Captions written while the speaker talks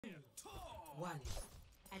1.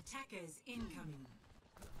 Attackers incoming.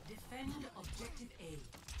 Defend objective A.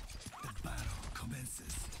 The battle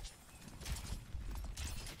commences.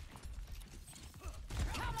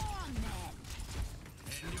 Come on, man!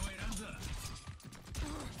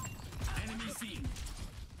 Enemy seen.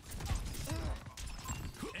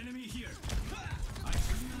 Enemy here.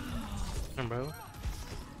 Bro.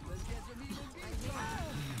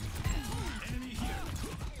 Enemy here.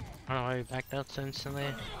 I don't know why we backed out so instantly.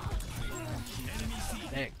 Enemy seen.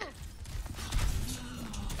 Heck.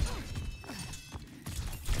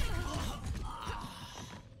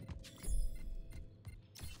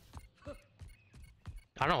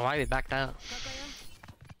 I don't know why we backed out.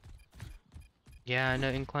 Yeah, no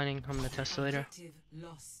inclining. I'm gonna test it later. Objective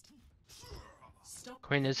lost. Stop.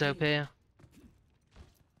 Queen is OP.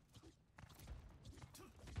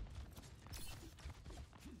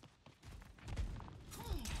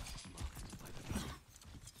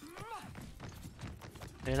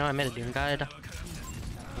 You know, I made a Doom guide.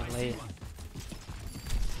 I'm late.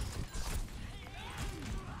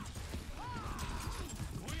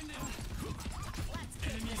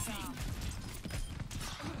 Enemy seen.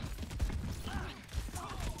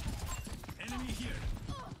 Enemy here.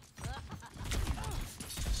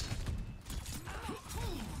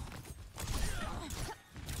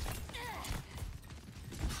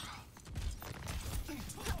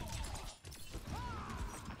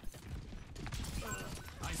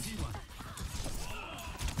 I see one.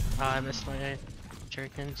 I missed my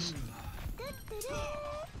jerkins.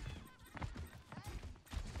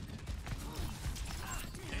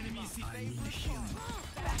 Enemy seen. I need healing.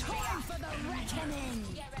 Time for the reckoning!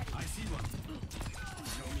 I see one.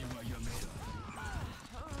 Show me what you're made of.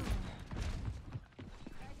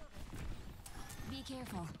 Be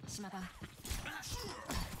careful, Shimada.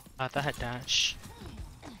 I thought I had dash.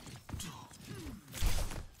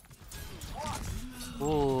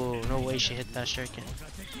 Ooh, no way she hit that shuriken.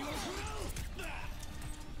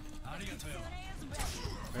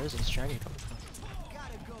 Where is this dragon coming from?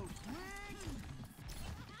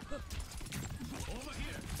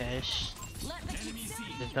 Okay,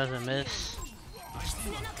 this doesn't miss.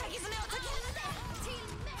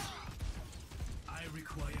 I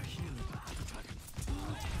require healing.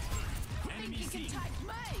 Enemy seen.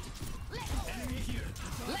 Enemy here.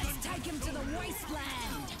 Let's take him to the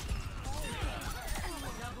wasteland!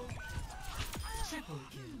 Triple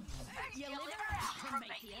kill. You live around,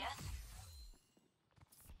 Prometheus!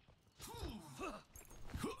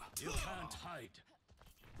 You can't hide.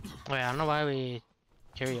 Wait, I don't know why we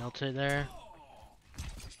carry ulti there.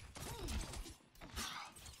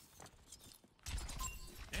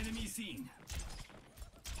 Enemy seen.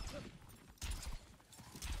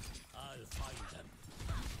 I'll find them.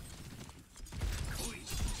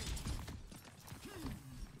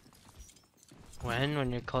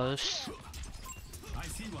 When you're close. I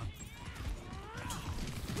see one.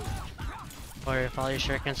 Or if all your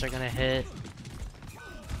shurikens are gonna hit.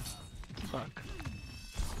 Fuck.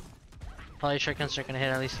 If all your shurikens are gonna hit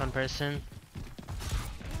at least one person.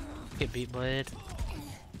 Get beat blade.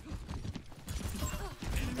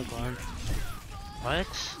 Look on. What?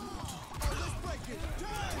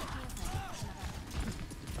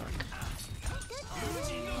 Fuck.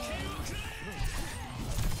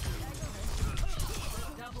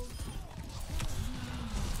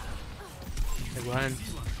 Good one.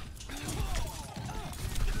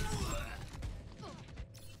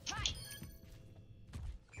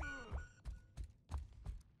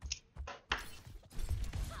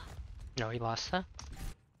 No, he lost that?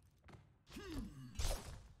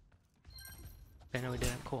 I know we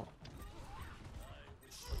didn't. Cool.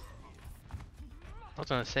 I was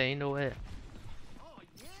gonna say, you know what?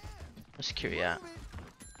 Where's security at?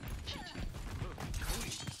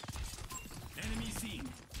 Enemy seen.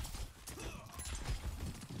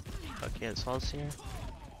 Fuck yeah, it's all here.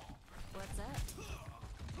 What's up?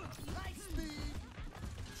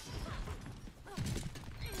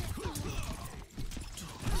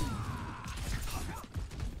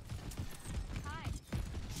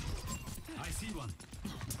 I see one.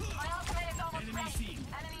 My ultimate is almost Enemy ready. seen.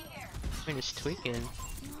 Enemy here. I mean, it's tweaking.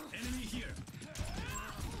 Enemy here.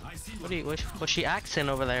 I see one. What are you? What's she axing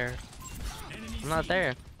over there? Enemy I'm not seen.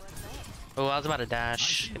 there. Oh, I was about to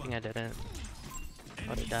dash. I think I didn't. I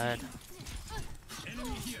would have died.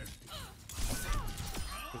 Enemy here.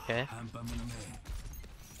 Okay.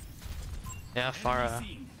 Yeah, Farah. Enemy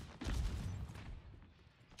seen.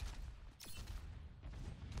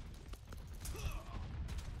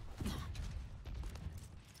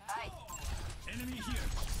 Enemy here.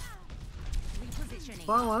 Repositioning.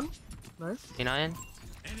 Far one. Nice. P9.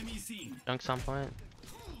 Enemy seen. Dunks on point.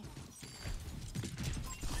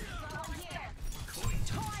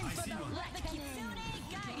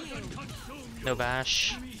 No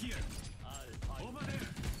bash. Enemy here. Over there.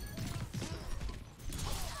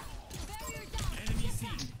 Enemy seen.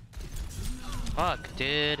 Fuck,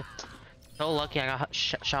 dude. So lucky I got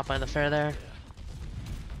shot by the fair there.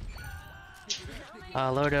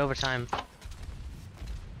 Lower to overtime.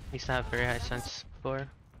 Used to have very high sense before.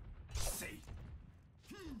 Safe.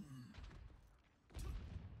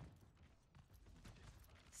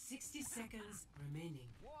 60 seconds remaining.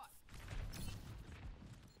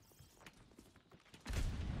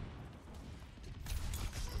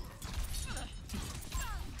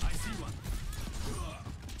 I see one.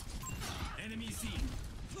 Enemy seen.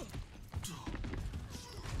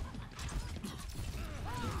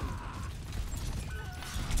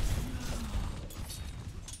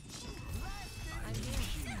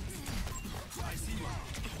 I see one.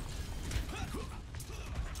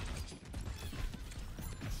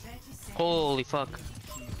 30 seconds. Holy fuck.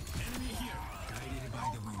 Enemy here. Guided by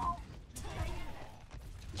the wind.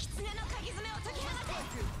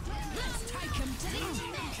 Let's take him to the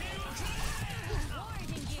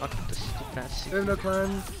Fuck this stupid ass. There's no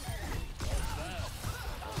cleanse.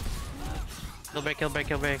 Kill break, kill break,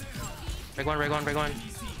 kill break. Break one, break one, break one.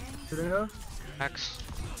 Shooting her. Max.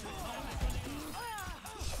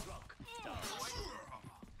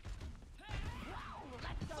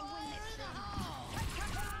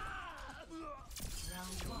 Round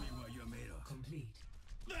Show 1 me what you're made of. complete.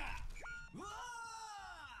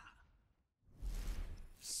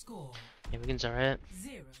 Score Yeah, Wiggins alright.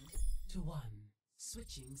 0 to 1.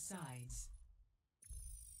 Switching sides.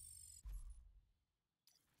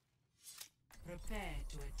 Prepare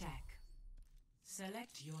to attack.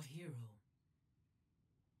 Select your hero.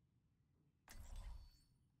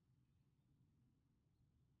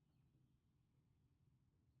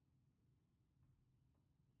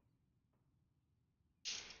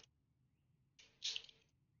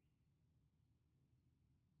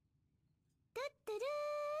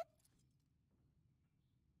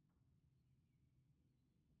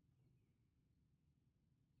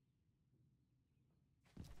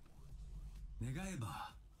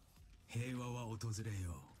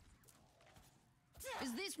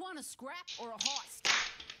 Is this one a scrap or a heist?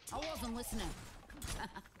 I wasn't listening.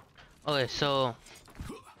 Okay, so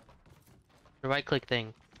the right click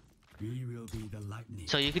thing. We will be the lightning.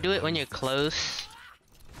 So you can do it when you're close.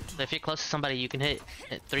 So if you're close to somebody, you can hit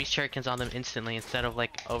 3 shurikens on them instantly instead of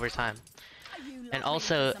like overtime. And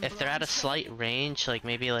also, if they're at a slight range, like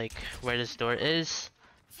maybe like where this door is,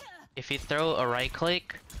 if you throw a right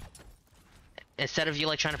click, instead of you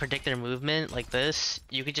like trying to predict their movement like this,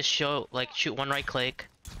 you could just shoot one right click,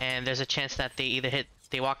 and there's a chance that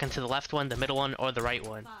they walk into the left one, the middle one, or the right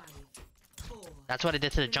one. 5, 4, That's what I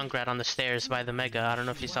did to the Junkrat on the stairs by the Mega. I don't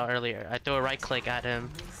know if you saw earlier. I threw a right click at him,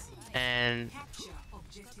 and capture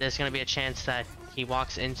objective. there's gonna be a chance that he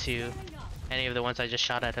walks into any of the ones I just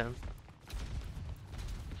shot at him.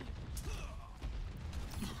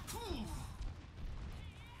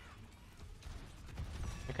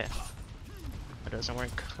 Okay. It doesn't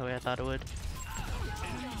work the way I thought it would.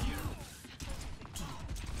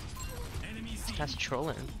 This guy's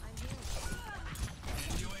trolling.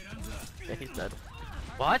 Yeah, he's dead.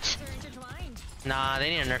 What? Nah, they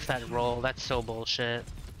need to nerf that roll. That's so bullshit.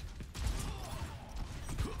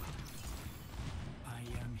 I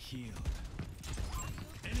am healed.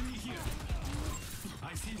 Enemy here.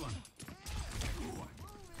 I see one.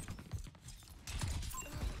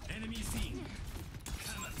 Enemy seen.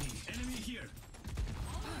 Come at me. Enemy here.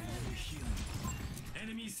 I am healing.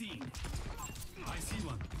 Enemy seen. I see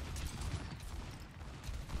one.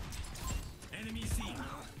 Enemy seen.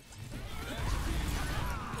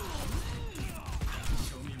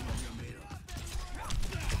 Show me what you're made of.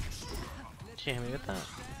 Did you hit me with that?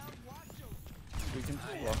 We can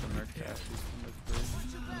just walk a merc to Ashley's from the bridge.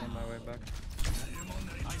 I'm on my way back.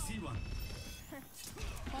 I see one.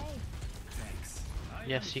 Thanks.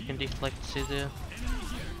 Yes, you can deflect Suzu.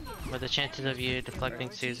 But the chances of you deflecting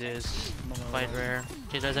Suzu is quite rare.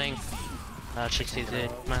 She's using Chick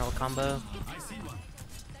Suzu, my whole combo. I see one.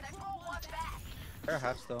 They're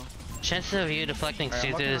half still. Chances of you deflecting Alright,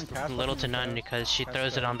 I'm Suzu working is on Cass, little to working on none Cass. because she Cass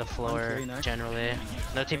throws it down. on the floor Carry next. generally.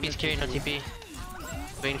 No TP's Kiri, no TP.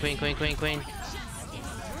 Queen, queen, queen, queen, queen.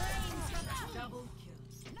 Double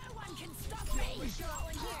kill. No one can stop me.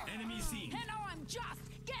 Enemy seen. And I'm just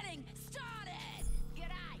getting started.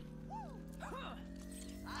 G'day.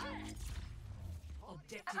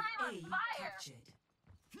 Objective I'm on A fire. captured.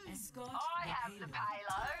 Escort I the have the payload.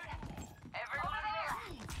 payload. Everyone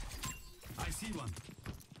there. I see one.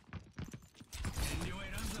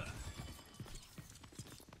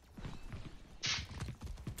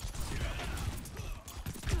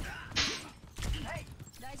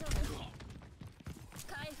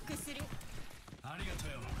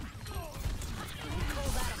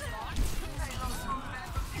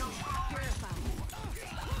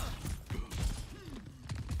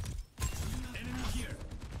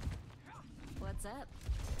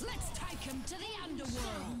 Welcome to the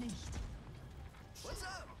underworld.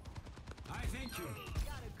 I thank you.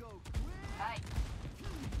 Hey,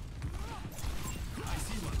 I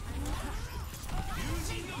see one.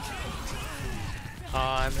 Using the kill. Oh,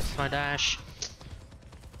 I missed my dash.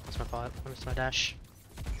 That's my fault. I missed my dash.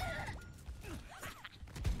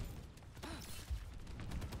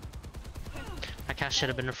 My cash should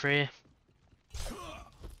have been free.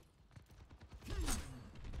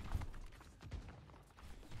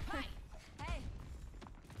 Hey,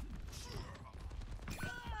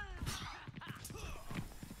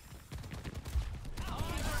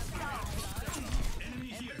 Enemy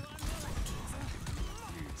here.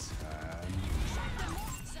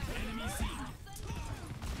 Enemy seen.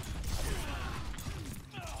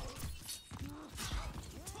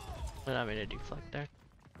 What am I gonna deflect there?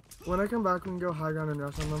 When I come back, we can go high ground and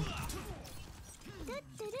rush on them.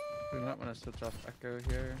 We might want to switch off Echo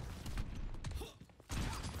here.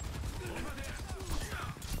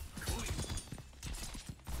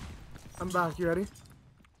 I'm back. You ready?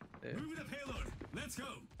 Yeah. Move the payload. Let's go.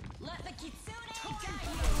 let the kitsune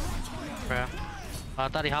Bro. Oh, I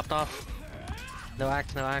thought he hopped off. No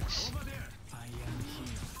axe, no axe. Over there. I am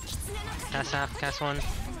here. Cast half, cast one.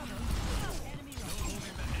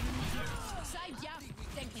 saved ya.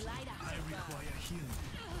 Thank me later. I require healing.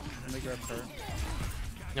 Let me grab her.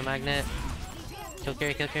 No magnet. Kill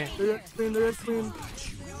carry, kill carry. They're clean. They're clean.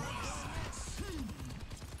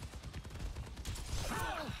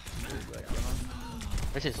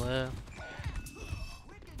 This is low.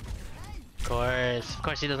 Of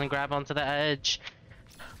course he doesn't grab onto the edge.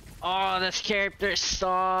 Oh, this character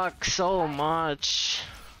sucks so much.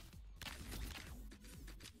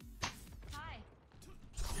 Hi.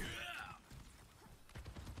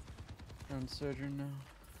 On Sojourn now.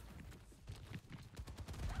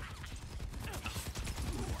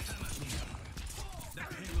 The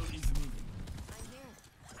payload is moving.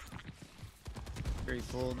 Very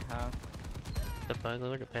pulled half. The bug,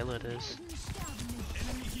 where the payload is.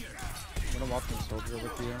 Enemy here. I'm gonna walk the soldier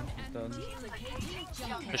with you. He's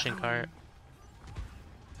done. Pushing cart.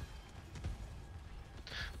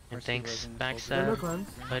 And Mercy thanks, resin, They're no backstab, cleanse.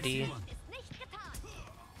 buddy.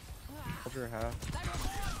 Soldier half.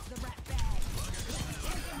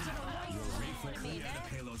 Reflex the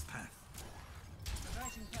payload's path.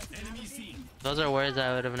 Enemy seen. Those are words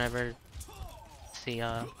I would have never see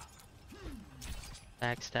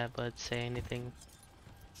backstab bud say anything.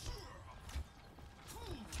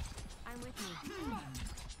 I'm with you.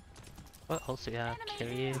 What else do we have?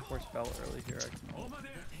 Carry you. Force fell early here. I can Over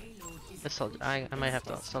there. This soldier, I might have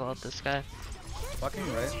to sell out this guy. Walking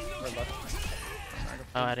right or left.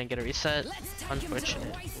 Oh, I didn't get a reset. Let's take him to the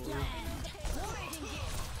Unfortunate. wasteland.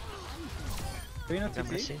 Queen at Got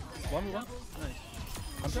 2P. mercy. One. Nice.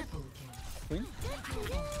 Hunter. Queen.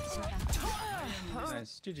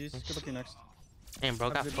 Nice. GG's. Good looking next. Damn, bro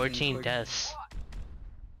got 14 deaths.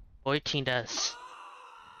 14 deaths.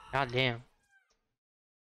 God damn.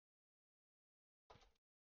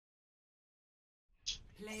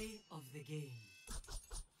 Play of the game.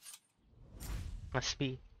 Must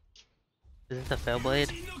be. Is it the fail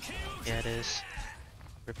blade? Yeah, it is.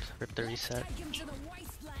 Rip the reset. Take him to the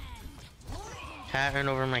wasteland. Cat ran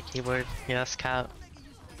over my keyboard. Yeah, that's cat.